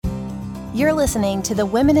You're listening to the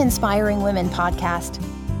Women Inspiring Women podcast.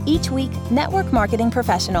 Each week, network marketing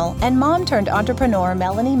professional and mom-turned-entrepreneur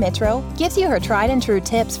Melanie Mitro gives you her tried-and-true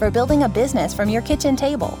tips for building a business from your kitchen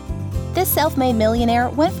table. This self-made millionaire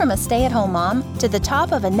went from a stay-at-home mom to the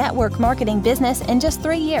top of a network marketing business in just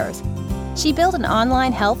 3 years. She built an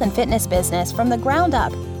online health and fitness business from the ground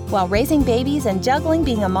up while raising babies and juggling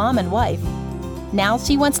being a mom and wife. Now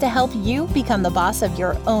she wants to help you become the boss of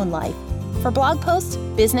your own life. For blog posts,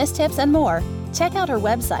 business tips, and more, check out her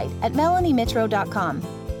website at melaniemitro.com.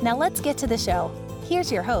 Now let's get to the show.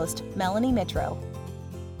 Here's your host, Melanie Mitro.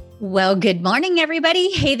 Well, good morning,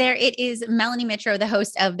 everybody. Hey there. It is Melanie Mitro, the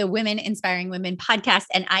host of the Women Inspiring Women podcast.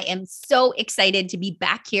 And I am so excited to be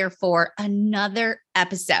back here for another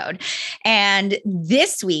episode. And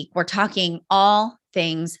this week, we're talking all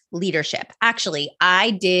things leadership. Actually,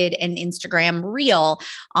 I did an Instagram reel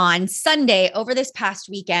on Sunday over this past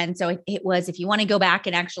weekend. So it was, if you want to go back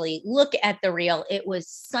and actually look at the reel, it was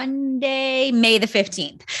Sunday, May the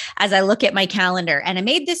 15th, as I look at my calendar. And I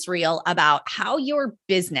made this reel about how your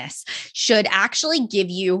business should actually give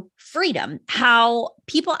you freedom. How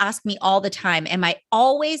people ask me all the time, am I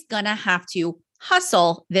always going to have to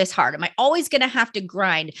hustle this hard? Am I always going to have to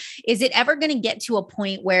grind? Is it ever going to get to a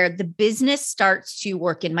point where the business starts to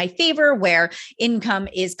work in my favor, where income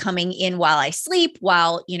is coming in while I sleep,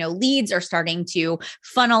 while, leads are starting to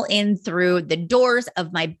funnel in through the doors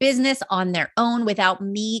of my business on their own without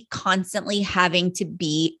me constantly having to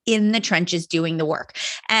be in the trenches doing the work?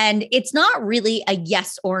 And it's not really a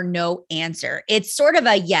yes or no answer. It's sort of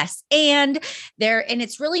a yes and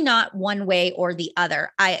it's really not one way or the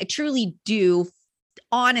other. I truly do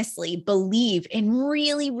honestly believe in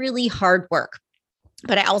really, really hard work.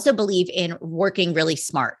 But I also believe in working really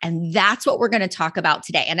smart. And that's what we're going to talk about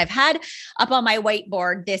today. And I've had up on my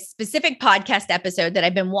whiteboard this specific podcast episode that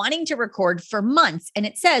I've been wanting to record for months. And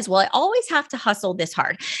it says, well, I always have to hustle this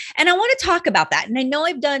hard. And I want to talk about that. And I know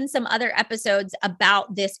I've done some other episodes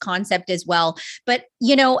about this concept as well. But,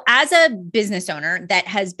 as a business owner that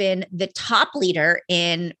has been the top leader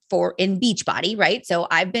in Beachbody, right? So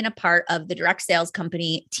I've been a part of the direct sales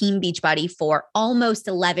company, Team Beachbody, for almost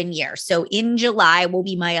 11 years. So in July will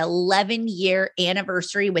be my 11-year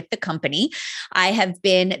anniversary with the company. I have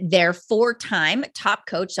been their 4-time top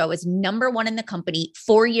coach. So I was number 1 in the company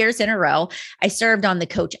 4 years in a row. I served on the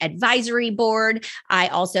coach advisory board. I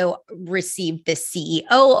also received the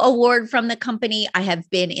CEO award from the company. I have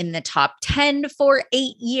been in the top 10 for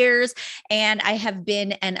 8 years, and I have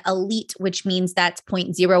been an elite, which means that's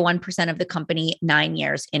 0.01% of the company 9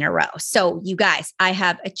 years in a row. So you guys, I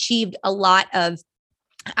have achieved a lot of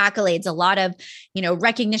accolades, a lot of,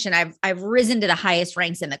 recognition. I've risen to the highest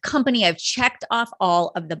ranks in the company. I've checked off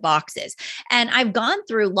all of the boxes, and I've gone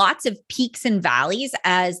through lots of peaks and valleys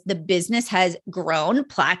as the business has grown,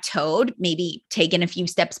 plateaued, maybe taken a few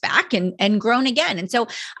steps back and grown again. And so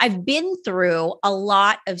I've been through a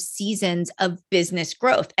lot of seasons of business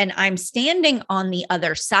growth, and I'm standing on the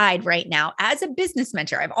other side right now as a business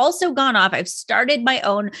mentor. I've also gone off. I've started my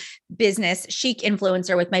own business, Chic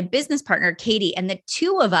Influencer, with my business partner, Katie, and the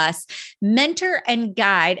two of us mentor and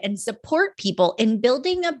guide and support people in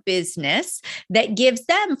building a business that gives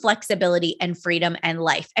them flexibility and freedom and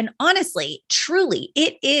life. And honestly, truly,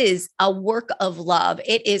 it is a work of love.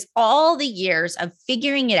 It is all the years of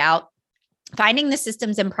figuring it out, finding the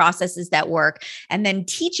systems and processes that work, and then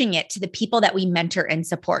teaching it to the people that we mentor and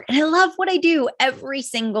support. And I love what I do every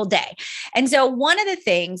single day. And so one of the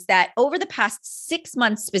things that over the past 6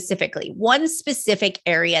 months specifically, one specific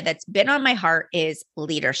area that's been on my heart is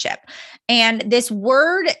leadership. And this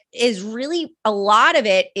word is really, a lot of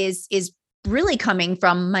it is really coming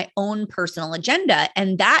from my own personal agenda.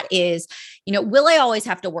 And that is, will I always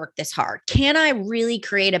have to work this hard? Can I really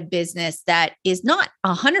create a business that is not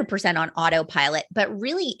 100% on autopilot, but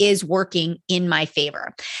really is working in my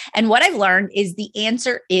favor? And what I've learned is the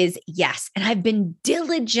answer is yes. And I've been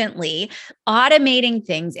diligently automating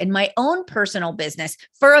things in my own personal business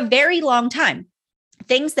for a very long time.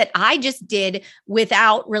 Things that I just did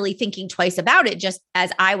without really thinking twice about it, just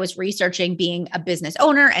as I was researching being a business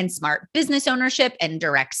owner and smart business ownership and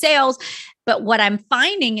direct sales. But what I'm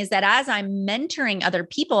finding is that as I'm mentoring other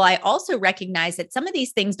people, I also recognize that some of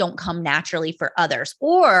these things don't come naturally for others,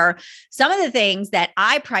 or some of the things that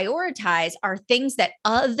I prioritize are things that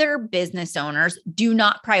other business owners do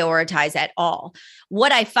not prioritize at all.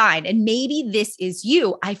 What I find, and maybe this is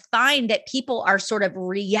you, I find that people are sort of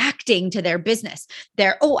reacting to their business.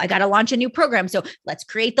 I got to launch a new program. So let's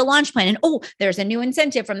create the launch plan. And there's a new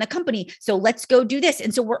incentive from the company. So let's go do this.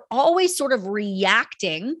 And so we're always sort of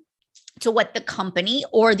reacting to what the company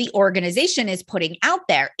or the organization is putting out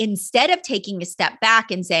there, instead of taking a step back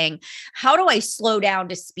and saying, how do I slow down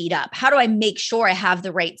to speed up? How do I make sure I have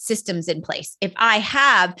the right systems in place? If I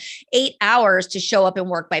have 8 hours to show up and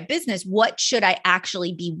work my business, what should I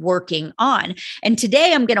actually be working on? And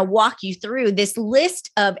today I'm going to walk you through this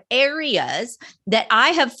list of areas that I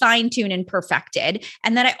have fine-tuned and perfected,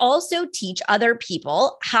 and that I also teach other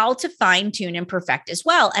people how to fine-tune and perfect as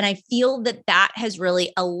well. And I feel that that has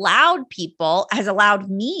really has allowed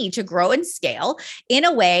me to grow and scale in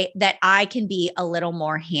a way that I can be a little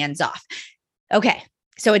more hands-off. Okay.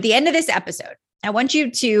 So at the end of this episode, I want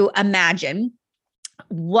you to imagine,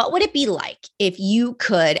 what would it be like if you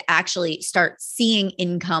could actually start seeing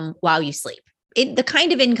income while you sleep? The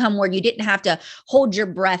kind of income where you didn't have to hold your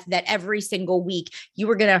breath that every single week you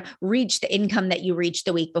were going to reach the income that you reached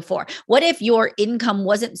the week before. What if your income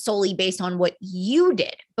wasn't solely based on what you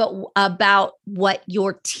did, but about what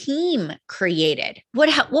your team created? What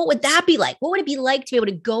would that be like? What would it be like to be able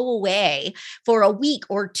to go away for a week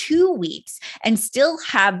or 2 weeks and still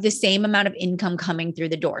have the same amount of income coming through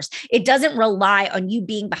the doors? It doesn't rely on you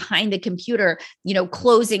being behind the computer,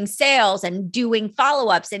 closing sales and doing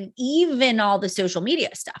follow-ups and even all the social media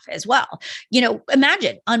stuff as well.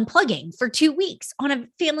 Imagine unplugging for 2 weeks on a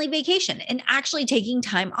family vacation and actually taking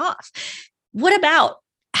time off. What about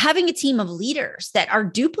having a team of leaders that are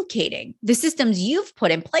duplicating the systems you've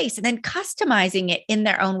put in place and then customizing it in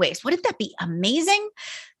their own ways? Wouldn't that be amazing?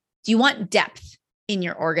 Do you want depth in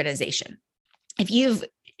your organization? If you've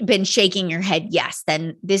been shaking your head yes,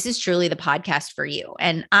 then this is truly the podcast for you.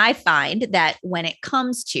 And I find that when it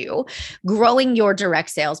comes to growing your direct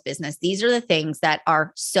sales business, these are the things that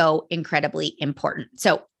are so incredibly important.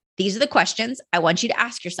 So these are the questions I want you to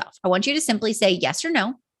ask yourself. I want you to simply say yes or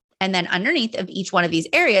no. And then underneath of each one of these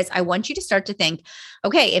areas, I want you to start to think,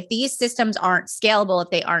 okay, if these systems aren't scalable, if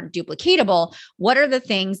they aren't duplicatable, what are the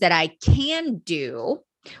things that I can do?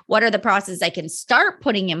 What are the processes I can start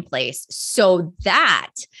putting in place so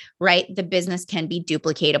that, the business can be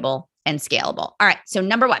duplicatable and scalable? All right. So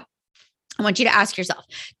number one, I want you to ask yourself,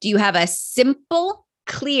 do you have a simple,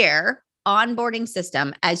 clear onboarding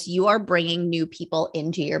system as you are bringing new people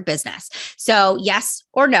into your business? So yes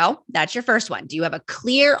or no, that's your first one. Do you have a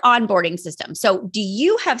clear onboarding system? So do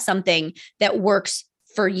you have something that works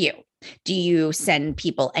for you? Do you send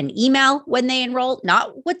people an email when they enroll?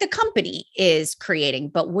 Not what the company is creating,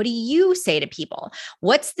 but what do you say to people?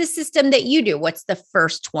 What's the system that you do? What's the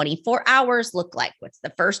first 24 hours look like? What's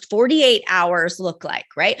the first 48 hours look like,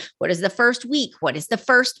 right? What is the first week? What is the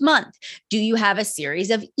first month? Do you have a series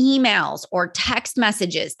of emails or text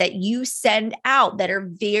messages that you send out that are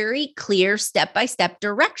very clear step-by-step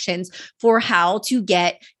directions for how to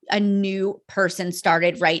get a new person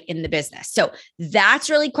started right in the business? So that's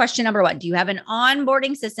really question number one. Do you have an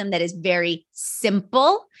onboarding system that is very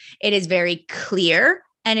simple, it is very clear,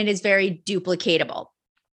 and it is very duplicatable?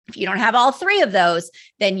 If you don't have all three of those,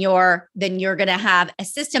 then you're going to have a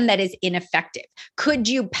system that is ineffective. Could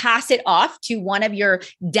you pass it off to one of your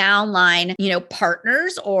downline,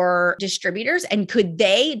 partners or distributors? And could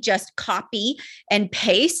they just copy and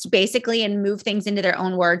paste basically and move things into their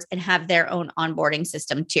own words and have their own onboarding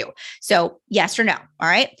system too? So yes or no. All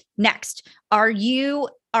right. Next, are you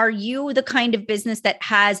the kind of business that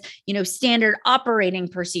has, standard operating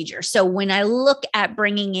procedures? So when I look at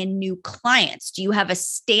bringing in new clients, do you have a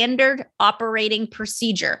standard operating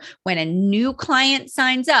procedure? When a new client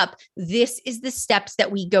signs up, this is the steps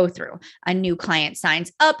that we go through. A new client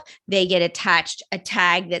signs up, they get attached a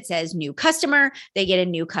tag that says new customer, they get a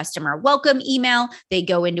new customer welcome email, they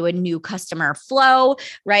go into a new customer flow,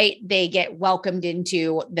 right? They get welcomed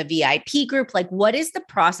into the VIP group. Like, what is the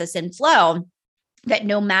process and flow that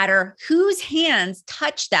no matter whose hands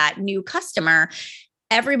touch that new customer,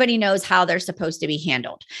 everybody knows how they're supposed to be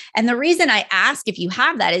handled? And the reason I ask if you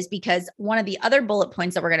have that is because one of the other bullet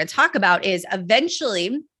points that we're going to talk about is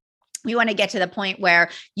eventually we want to get to the point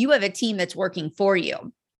where you have a team that's working for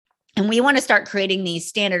you. And we want to start creating these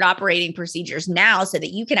standard operating procedures now so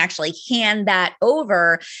that you can actually hand that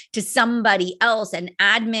over to somebody else, an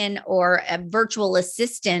admin or a virtual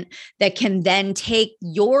assistant that can then take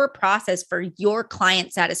your process for your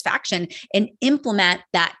client satisfaction and implement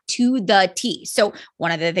that to the T. So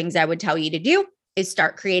one of the things I would tell you to do is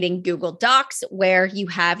start creating Google Docs where you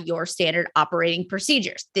have your standard operating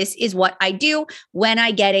procedures. This is what I do when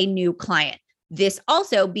I get a new client. This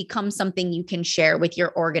also becomes something you can share with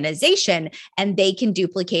your organization and they can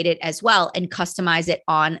duplicate it as well and customize it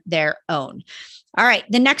on their own. All right.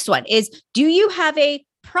 The next one is, do you have a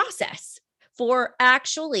process for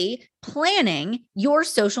actually planning your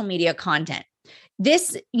social media content?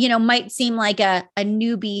 This, might seem like a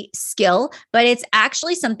newbie skill, but it's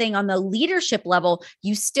actually something on the leadership level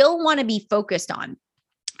you still want to be focused on.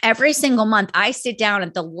 Every single month, I sit down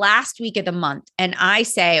at the last week of the month and I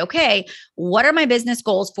say, okay, what are my business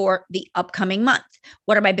goals for the upcoming month?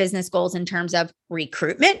 What are my business goals in terms of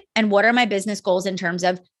recruitment? And what are my business goals in terms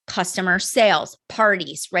of customer sales,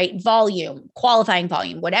 parties, right? Volume, qualifying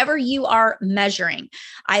volume, whatever you are measuring.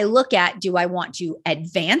 I look at, do I want to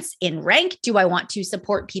advance in rank? Do I want to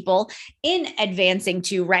support people in advancing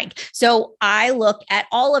to rank? So I look at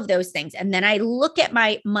all of those things. And then I look at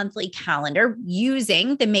my monthly calendar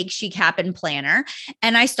using the Make Chic Happen planner.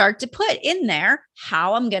 And I start to put in there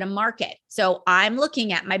how I'm going to market. So I'm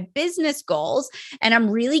looking at my business goals and I'm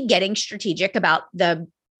really getting strategic about the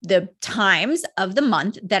times of the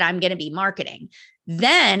month that I'm going to be marketing.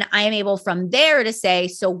 Then I am able from there to say,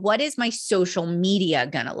 so what is my social media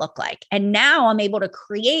going to look like? And now I'm able to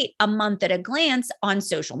create a month at a glance on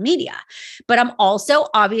social media. But I'm also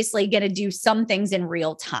obviously going to do some things in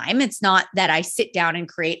real time. It's not that I sit down and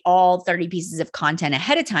create all 30 pieces of content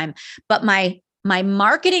ahead of time, but my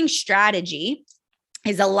marketing strategy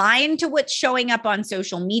is aligned to what's showing up on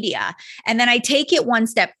social media. And then I take it one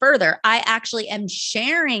step further. I actually am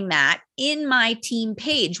sharing that in my team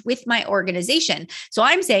page with my organization. So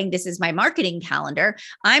I'm saying, this is my marketing calendar.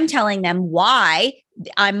 I'm telling them why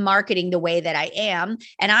I'm marketing the way that I am.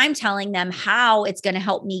 And I'm telling them how it's going to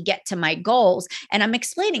help me get to my goals. And I'm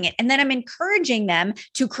explaining it. And then I'm encouraging them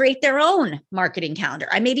to create their own marketing calendar.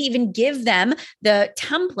 I maybe even give them the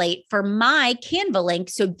template for my Canva link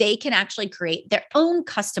so they can actually create their own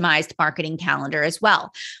customized marketing calendar as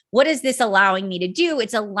well. What is this allowing me to do?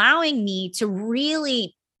 It's allowing me to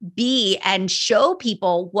really be and show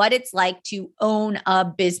people what it's like to own a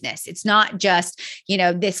business. It's not just,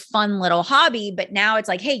 this fun little hobby, but now it's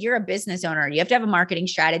like, hey, you're a business owner. You have to have a marketing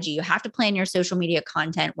strategy. You have to plan your social media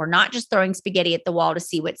content. We're not just throwing spaghetti at the wall to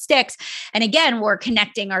see what sticks. And again, we're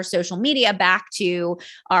connecting our social media back to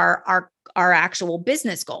our actual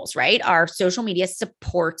business goals, right? Our social media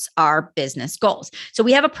supports our business goals. So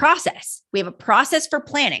we have a process. We have a process for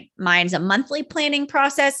planning. Mine's a monthly planning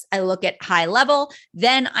process. I look at high level.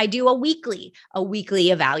 Then I do a weekly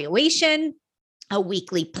evaluation, a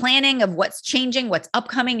weekly planning of what's changing, what's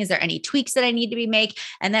upcoming. Is there any tweaks that I need to be make?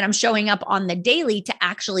 And then I'm showing up on the daily to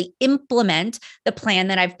actually implement the plan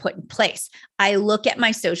that I've put in place. I look at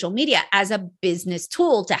my social media as a business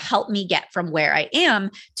tool to help me get from where I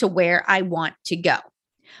am to where I want to go.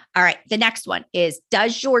 All right. The next one is,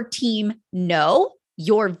 does your team know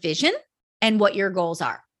your vision and what your goals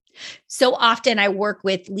are? So often I work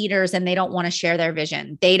with leaders and they don't want to share their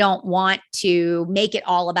vision. They don't want to make it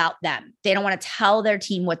all about them. They don't want to tell their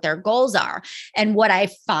team what their goals are. And what I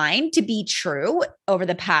find to be true over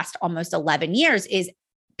the past almost 11 years is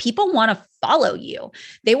people want to follow you.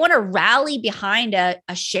 They want to rally behind a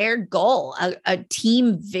shared goal, a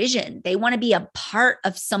team vision. They want to be a part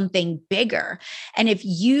of something bigger. And if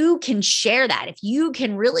you can share that, if you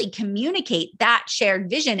can really communicate that shared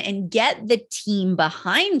vision and get the team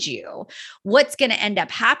behind you, what's going to end up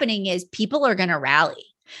happening is people are going to rally.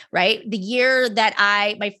 Right? The year that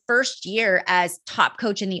my first year as top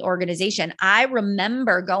coach in the organization, I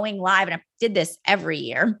remember going live, and I did this every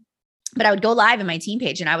year. But I would go live in my team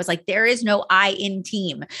page and I was like, there is no I in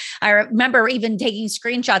team. I remember even taking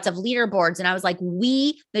screenshots of leaderboards and I was like,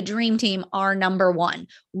 we, the dream team, are number one.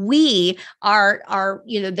 We are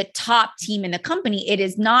the top team in the company. It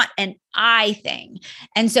is not an I thing.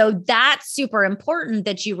 And so that's super important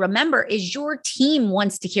that you remember is your team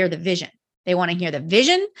wants to hear the vision. They want to hear the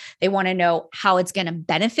vision. They want to know how it's going to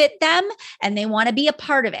benefit them, and they want to be a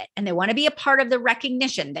part of it. And they want to be a part of the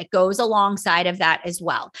recognition that goes alongside of that as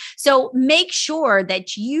well. So make sure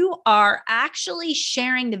that you are actually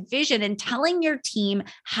sharing the vision and telling your team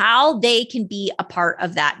how they can be a part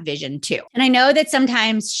of that vision too. And I know that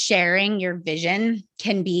sometimes sharing your vision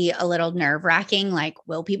can be a little nerve-wracking, like,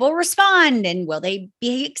 will people respond? And will they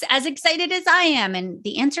be as excited as I am? And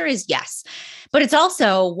the answer is yes. But it's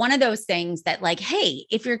also one of those things that, like, hey,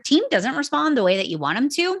 if your team doesn't respond the way that you want them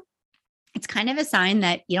to, it's kind of a sign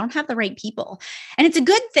that you don't have the right people. And it's a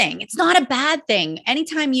good thing. It's not a bad thing.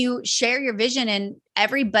 Anytime you share your vision and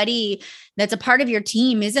everybody that's a part of your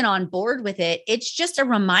team isn't on board with it, it's just a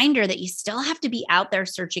reminder that you still have to be out there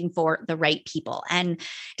searching for the right people. And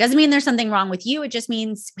it doesn't mean there's something wrong with you. It just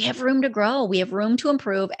means we have room to grow. We have room to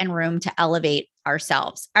improve and room to elevate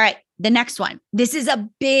ourselves. All right. The next one. This is a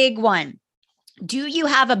big one. Do you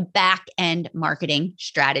have a back-end marketing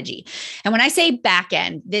strategy? And when I say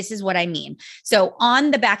back-end, this is what I mean. So on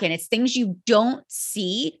the back end, it's things you don't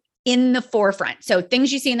see in the forefront. So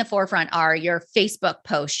things you see in the forefront are your Facebook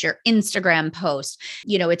posts, your Instagram posts.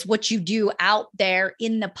 It's what you do out there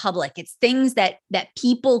in the public. It's things that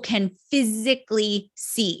people can physically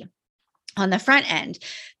see on the front end.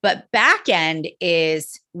 But back end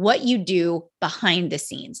is what you do behind the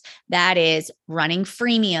scenes. That is running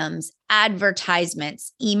freemiums,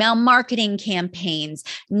 advertisements, email marketing campaigns,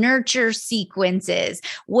 nurture sequences.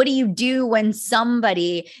 What do you do when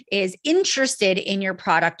somebody is interested in your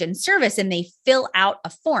product and service and they fill out a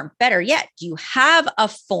form? Better yet, do you have a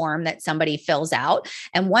form that somebody fills out?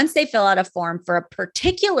 And once they fill out a form for a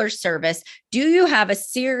particular service, do you have a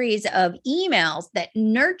series of emails that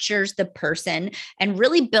nurtures the person and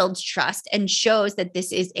really builds trust and shows that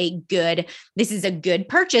this is a good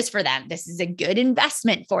purchase for them. This is a good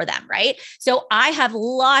investment for them, right? So I have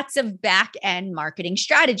lots of back end marketing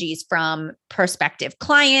strategies, from prospective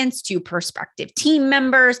clients to prospective team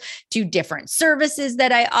members to different services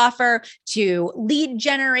that I offer to lead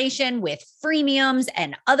generation with freemiums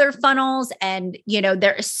and other funnels. And,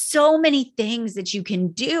 there are so many things that you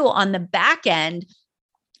can do on the back end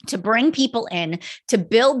to bring people in, to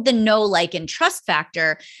build the know, like, and trust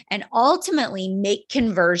factor, and ultimately make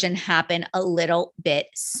conversion happen a little bit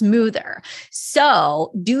smoother.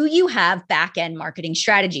 So, do you have back-end marketing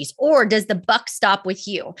strategies, or does the buck stop with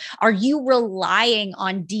you? Are you relying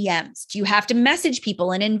on DMs? Do you have to message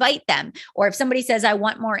people and invite them? Or if somebody says, I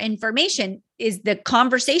want more information, is the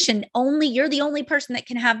conversation you're the only person that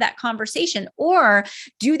can have that conversation? Or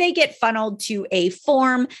do they get funneled to a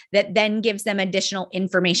form that then gives them additional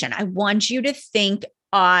information? I want you to think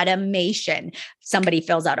automation. Somebody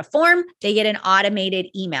fills out a form, they get an automated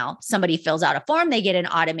email. Somebody fills out a form, they get an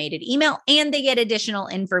automated email, and they get additional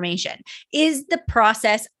information. Is the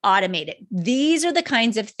process automated? These are the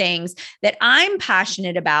kinds of things that I'm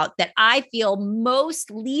passionate about, that I feel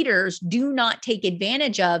most leaders do not take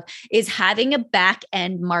advantage of, is having a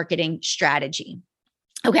back-end marketing strategy.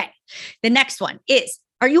 Okay. The next one is,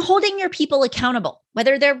 are you holding your people accountable?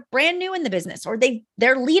 Whether they're brand new in the business or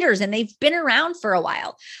they're leaders and they've been around for a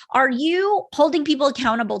while. Are you holding people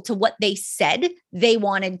accountable to what they said they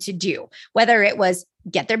wanted to do? Whether it was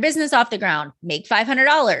get their business off the ground, make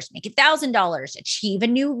 $500, make $1,000, achieve a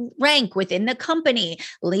new rank within the company,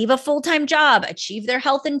 leave a full-time job, achieve their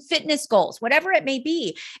health and fitness goals, whatever it may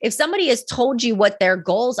be. If somebody has told you what their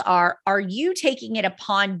goals are you taking it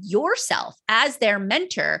upon yourself as their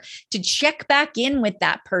mentor to check back in with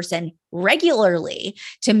that person regularly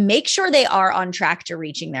to make sure they are on track to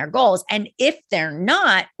reaching their goals? And if they're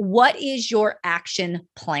not, what is your action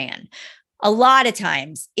plan? A lot of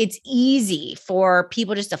times it's easy for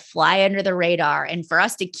people just to fly under the radar and for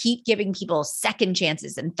us to keep giving people second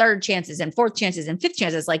chances and third chances and fourth chances and fifth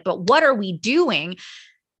chances. But what are we doing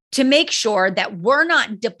to make sure that we're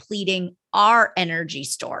not depleting our energy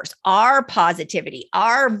stores, our positivity,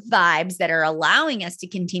 our vibes that are allowing us to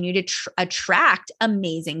continue to attract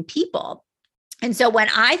amazing people? And so when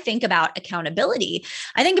I think about accountability,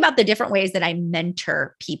 I think about the different ways that I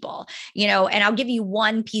mentor people, and I'll give you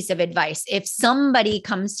one piece of advice. If somebody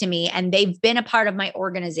comes to me and they've been a part of my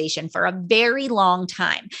organization for a very long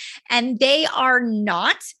time and they are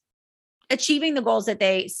not achieving the goals that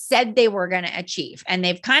they said they were going to achieve, and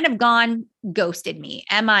they've kind of ghosted me,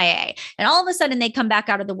 MIA. And all of a sudden they come back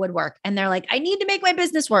out of the woodwork and they're like, I need to make my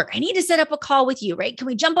business work. I need to set up a call with you, right? Can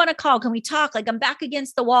we jump on a call? Can we talk? I'm back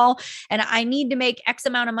against the wall and I need to make X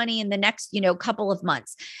amount of money in the next, couple of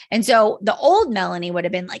months. And so the old Melanie would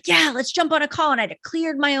have been like, yeah, let's jump on a call. And I'd have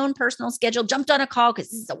cleared my own personal schedule, jumped on a call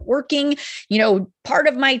because this is a working, part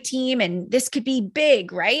of my team and this could be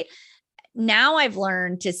big, right? Now I've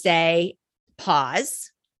learned to say,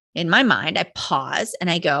 pause. In my mind, I pause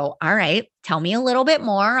and I go, all right, tell me a little bit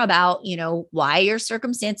more about, why your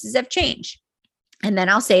circumstances have changed. And then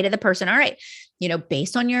I'll say to the person, all right,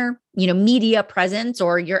 based on your, media presence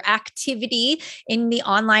or your activity in the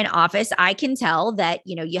online office, I can tell that,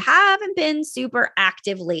 you haven't been super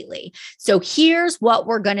active lately. So here's what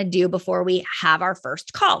we're going to do before we have our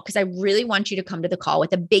first call, because I really want you to come to the call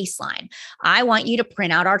with a baseline. I want you to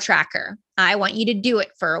print out our tracker. I want you to do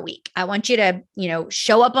it for a week. I want you to,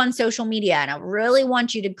 show up on social media, and I really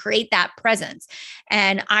want you to create that presence.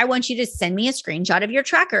 And I want you to send me a screenshot of your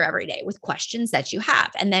tracker every day with questions that you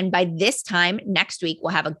have. And then by this time next week,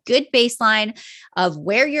 we'll have a good baseline of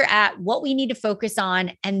where you're at, what we need to focus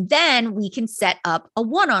on. And then we can set up a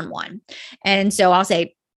one-on-one. And so I'll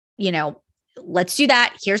say, let's do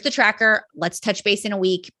that. Here's the tracker. Let's touch base in a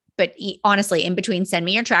week. But honestly, in between, send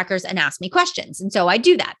me your trackers and ask me questions. And so I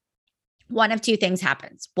do that. One of two things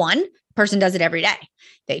happens. One, person does it every day.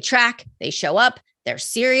 They track, they show up, they're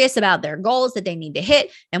serious about their goals that they need to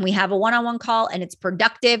hit, and we have a one-on-one call and it's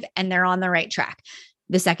productive and they're on the right track.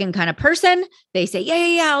 The second kind of person, they say,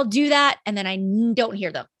 yeah, I'll do that. And then I don't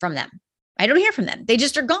hear from them. I don't hear from them. They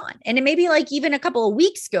just are gone. And it may be like even a couple of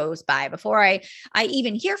weeks goes by before I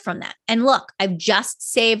even hear from them. And look, I've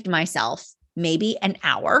just saved myself maybe an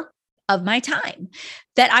hour of my time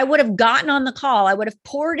that I would have gotten on the call. I would have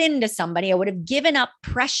poured into somebody. I would have given up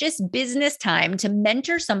precious business time to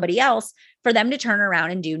mentor somebody else for them to turn around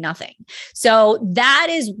and do nothing. So that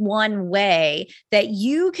is one way that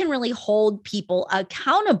you can really hold people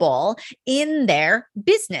accountable in their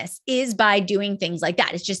business, is by doing things like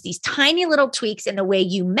that. It's just these tiny little tweaks in the way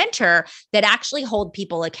you mentor that actually hold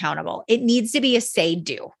people accountable. It needs to be a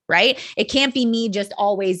say-do, right? It can't be me just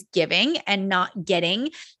always giving and not getting,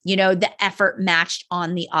 the effort matched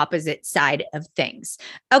on the opposite side of things.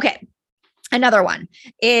 Okay. Another one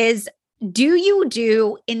is, do you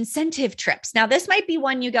do incentive trips? Now, this might be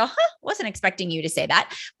one you go, wasn't expecting you to say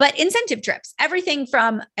that, but incentive trips, everything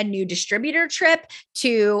from a new distributor trip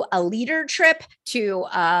to a leader trip to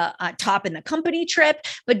a top in the company trip.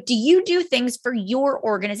 But do you do things for your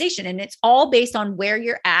organization? And it's all based on where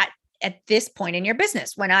you're at this point in your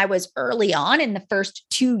business. When I was early on in the first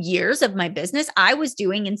 2 years of my business, I was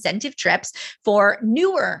doing incentive trips for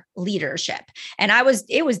newer leadership. And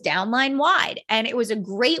it was downline wide. And it was a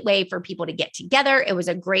great way for people to get together. It was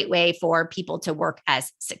a great way for people to work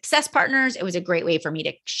as success partners. It was a great way for me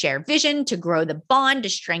to share vision, to grow the bond, to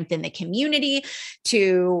strengthen the community,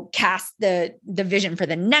 to cast the vision for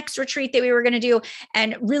the next retreat that we were going to do.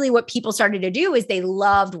 And really what people started to do is they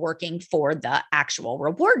loved working for the actual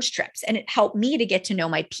rewards trip. And it helped me to get to know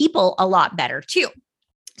my people a lot better too.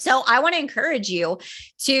 So I want to encourage you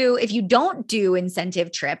to, if you don't do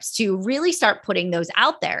incentive trips, to really start putting those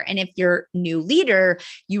out there. And if you're a new leader,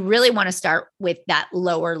 you really want to start with that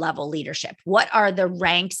lower level leadership. What are the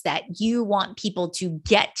ranks that you want people to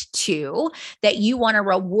get to, that you want to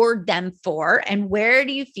reward them for? And where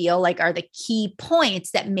do you feel like are the key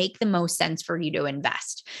points that make the most sense for you to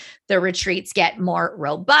invest? The retreats get more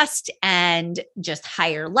robust and just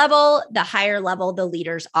higher level, the higher level the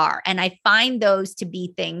leaders are. And I find those to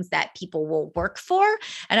be things that people will work for.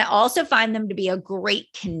 And I also find them to be a great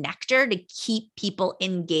connector to keep people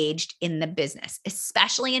engaged in the business,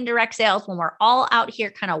 especially in direct sales when we're all out here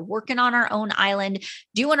kind of working on our own island,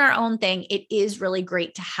 doing our own thing. It is really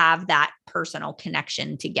great to have that personal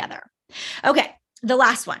connection together. Okay. The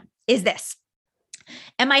last one is this.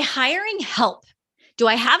 Am I hiring help? Do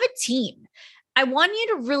I have a team? I want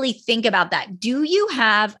you to really think about that. Do you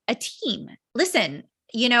have a team? Listen,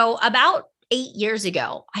 about 8 years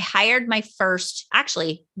ago, I hired my first,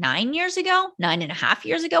 actually 9.5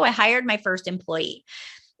 years ago, I hired my first employee.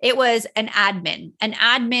 It was an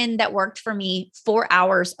admin that worked for me 4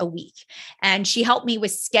 hours a week. And she helped me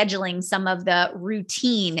with scheduling some of the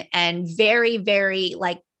routine and very, very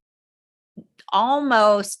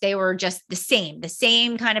almost they were just the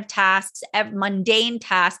same kind of tasks, mundane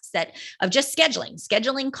tasks of just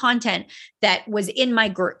scheduling content that was in my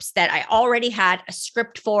groups that I already had a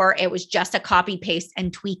script for. It was just a copy, paste,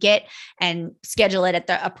 and tweak it and schedule it at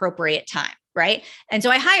the appropriate time. Right. And so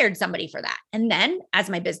I hired somebody for that. And then as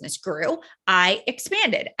my business grew, I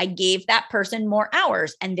expanded. I gave that person more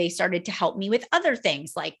hours and they started to help me with other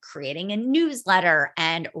things like creating a newsletter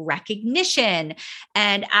and recognition.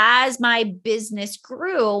 And as my business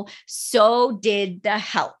grew, so did the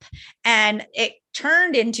help. And it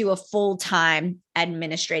turned into a full-time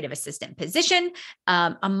administrative assistant position,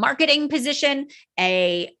 a marketing position,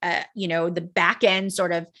 the back end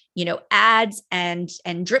sort of, ads and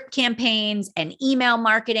drip campaigns and email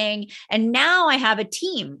marketing. And now I have a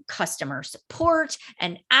team, customer support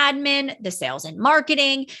and admin, the sales and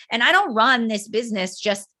marketing. And I don't run this business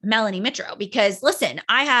just Melanie Mitro, because listen,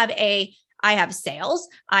 I have sales,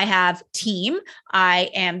 I have team, I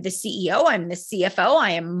am the CEO, I'm the CFO,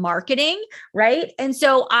 I am marketing, right? And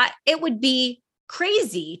so it would be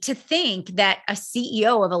crazy to think that a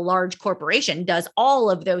CEO of a large corporation does all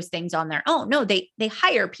of those things on their own. No, they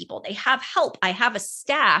hire people, they have help. I have a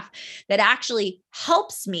staff that actually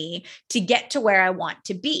helps me to get to where I want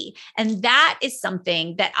to be. And that is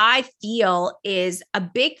something that I feel is a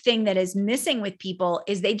big thing that is missing with people,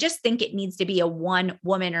 is they just think it needs to be a one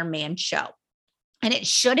woman or man show. And it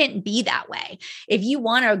shouldn't be that way. If you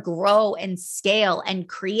want to grow and scale and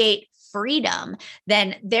create freedom,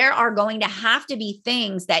 then there are going to have to be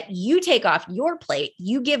things that you take off your plate,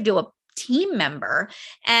 you give to a team member,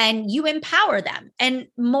 and you empower them. And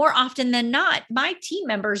more often than not, my team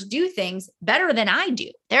members do things better than I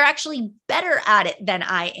do. They're actually better at it than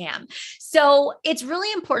I am. So it's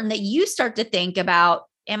really important that you start to think about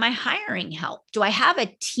Am I hiring help? Do I have a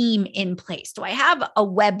team in place? Do I have a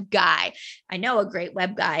web guy? I know a great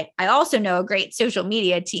web guy. I also know a great social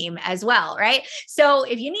media team as well, right? So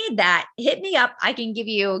if you need that, hit me up. I can give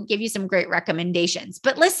you some great recommendations.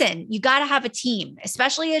 But listen, you got to have a team,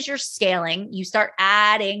 especially as you're scaling. You start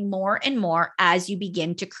adding more and more as you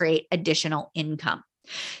begin to create additional income.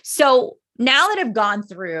 So now that I've gone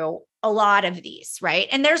through a lot of these, right?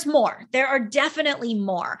 And there's more. There are definitely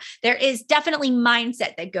more. There is definitely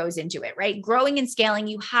mindset that goes into it, right? Growing and scaling,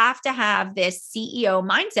 you have to have this CEO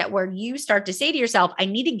mindset where you start to say to yourself, I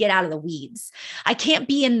need to get out of the weeds. I can't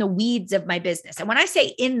be in the weeds of my business. And when I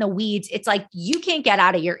say in the weeds, it's like you can't get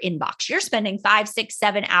out of your inbox. You're spending 5, 6,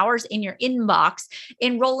 7 hours in your inbox,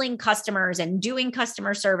 enrolling customers and doing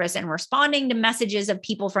customer service and responding to messages of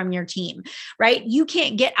people from your team, right? You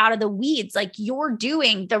can't get out of the weeds. Like you're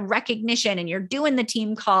doing the recognition and you're doing the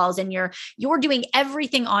team calls and you're doing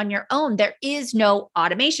everything on your own. There is no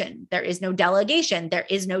automation. There is no delegation. There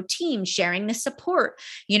is no team sharing the support.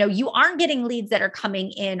 You aren't getting leads that are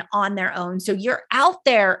coming in on their own. So you're out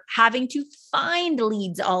there having to find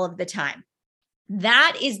leads all of the time.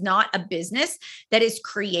 That is not a business that is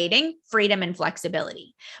creating freedom and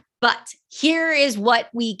flexibility. But here is what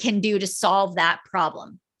we can do to solve that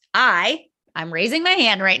problem. I'm raising my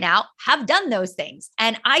hand right now, have done those things.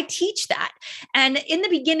 And I teach that. And in the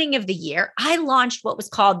beginning of the year, I launched what was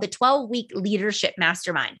called the 12-week leadership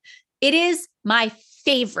mastermind. It is my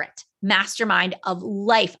favorite mastermind of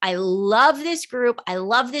life. I love this group. I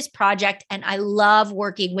love this project. And I love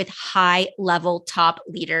working with high-level top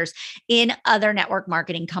leaders in other network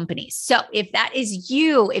marketing companies. So if that is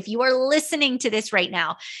you, if you are listening to this right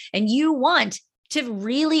now and you want to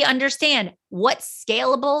really understand what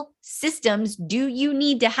scalable systems do you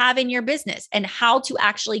need to have in your business and how to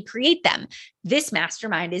actually create them, this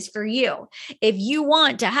mastermind is for you. If you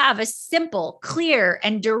want to have a simple, clear,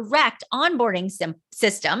 and direct onboarding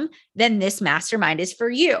system, then this mastermind is for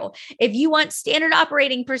you. If you want standard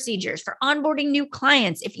operating procedures for onboarding new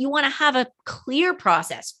clients, if you want to have a clear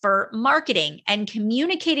process for marketing and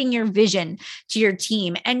communicating your vision to your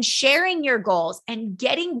team and sharing your goals and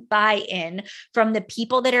getting buy-in from the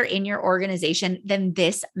people that are in your organization, then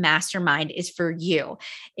this mastermind is for you.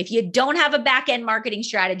 If you don't have a back-end marketing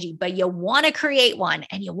strategy, but you want to create one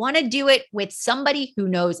and you want to do it with somebody who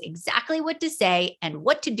knows exactly what to say and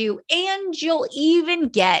what to do, and you'll even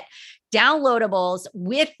get downloadables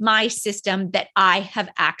with my system that I have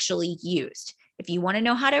actually used. If you want to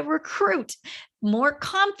know how to recruit more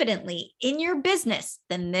confidently in your business,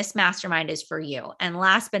 then this mastermind is for you. And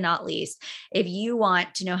last but not least, if you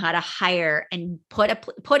want to know how to hire and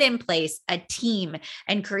put in place a team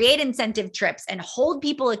and create incentive trips and hold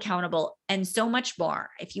people accountable and so much more,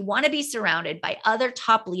 if you want to be surrounded by other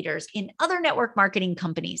top leaders in other network marketing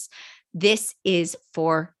companies, this is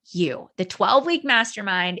for you. The 12-week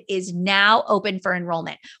mastermind is now open for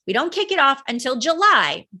enrollment. We don't kick it off until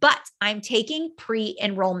July, but I'm taking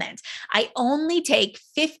pre-enrollment. I only take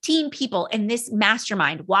 15 people in this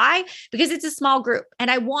mastermind. Why? Because it's a small group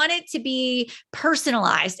and I want it to be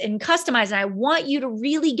personalized and customized. And I want you to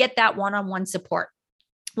really get that one-on-one support.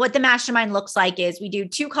 What the mastermind looks like is we do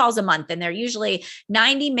 2 calls a month and they're usually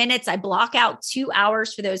 90 minutes. I block out 2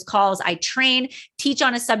 hours for those calls. I train, teach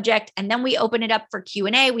on a subject, and then we open it up for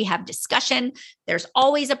Q&A. We have discussion. There's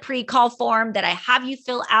always a pre-call form that I have you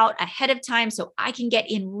fill out ahead of time so I can get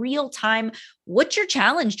in real time what you're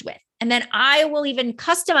challenged with. And then I will even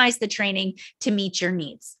customize the training to meet your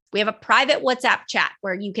needs. We have a private WhatsApp chat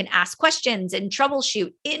where you can ask questions and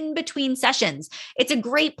troubleshoot in between sessions. It's a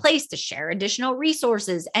great place to share additional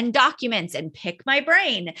resources and documents and pick my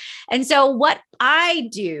brain. And so what I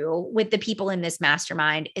do with the people in this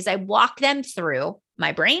mastermind is I walk them through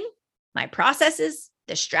my brain, my processes,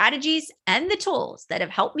 the strategies, and the tools that have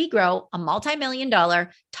helped me grow a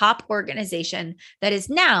multi-million-dollar top organization that is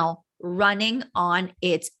now running on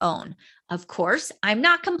its own. Of course, I'm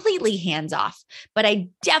not completely hands-off, but I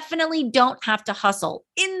definitely don't have to hustle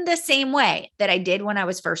in the same way that I did when I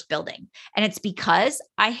was first building. And it's because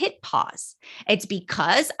I hit pause. It's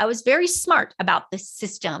because I was very smart about the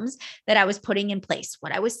systems that I was putting in place,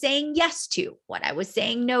 what I was saying yes to, what I was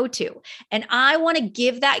saying no to. And I want to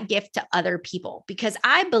give that gift to other people because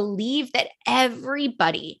I believe that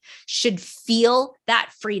everybody should feel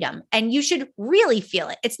that freedom and you should really feel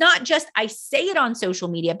it. It's not just I say it on social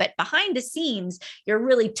media, but behind the scenes, you're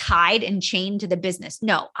really tied and chained to the business.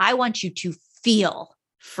 No, I want you to feel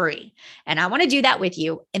free. And I want to do that with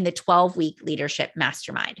you in the 12-week leadership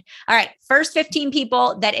mastermind. All right. First 15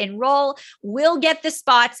 people that enroll will get the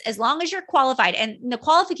spots as long as you're qualified. And the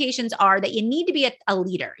qualifications are that you need to be a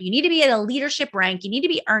leader. You need to be at a leadership rank. You need to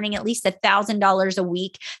be earning at least $1,000 a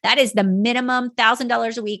week. That is the minimum,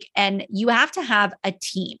 $1,000 a week. And you have to have a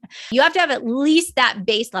team. You have to have at least that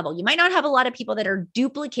base level. You might not have a lot of people that are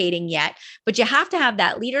duplicating yet, but you have to have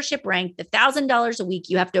that leadership rank, the $1,000 a week.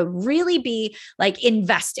 You have to really be like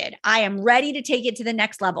invested. I am ready to take it to the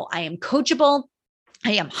next level. I am coachable.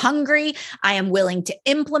 I am hungry. I am willing to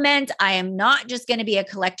implement. I am not just going to be a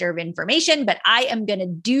collector of information, but I am going to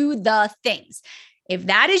do the things. If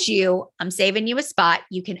that is you, I'm saving you a spot.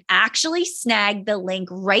 You can actually snag the link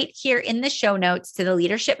right here in the show notes to the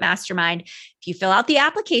Leadership Mastermind. If you fill out the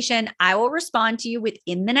application, I will respond to you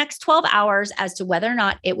within the next 12 hours as to whether or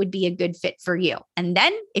not it would be a good fit for you. And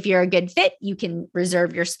then if you're a good fit, you can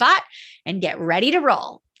reserve your spot and get ready to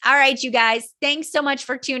roll. All right, you guys, thanks so much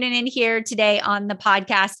for tuning in here today on the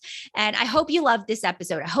podcast. And I hope you loved this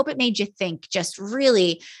episode. I hope it made you think just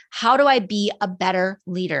really, how do I be a better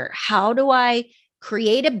leader? How do I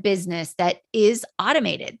create a business that is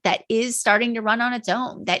automated, that is starting to run on its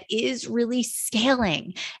own, that is really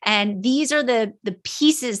scaling? And these are the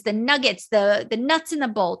pieces, the nuggets, the nuts and the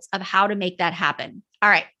bolts of how to make that happen. All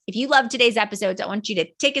right. If you love today's episodes, I want you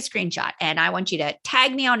to take a screenshot and I want you to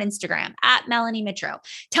tag me on Instagram at Melanie Mitro.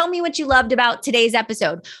 Tell me what you loved about today's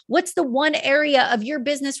episode. What's the one area of your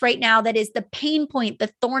business right now that is the pain point,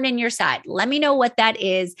 the thorn in your side? Let me know what that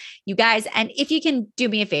is, you guys. And if you can do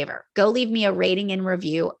me a favor, go leave me a rating and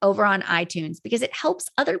review over on iTunes because it helps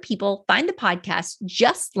other people find the podcast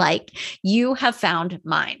just like you have found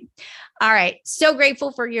mine. All right. So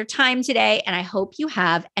grateful for your time today. And I hope you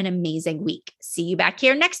have an amazing week. See you back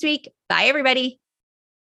here next week. Bye, everybody.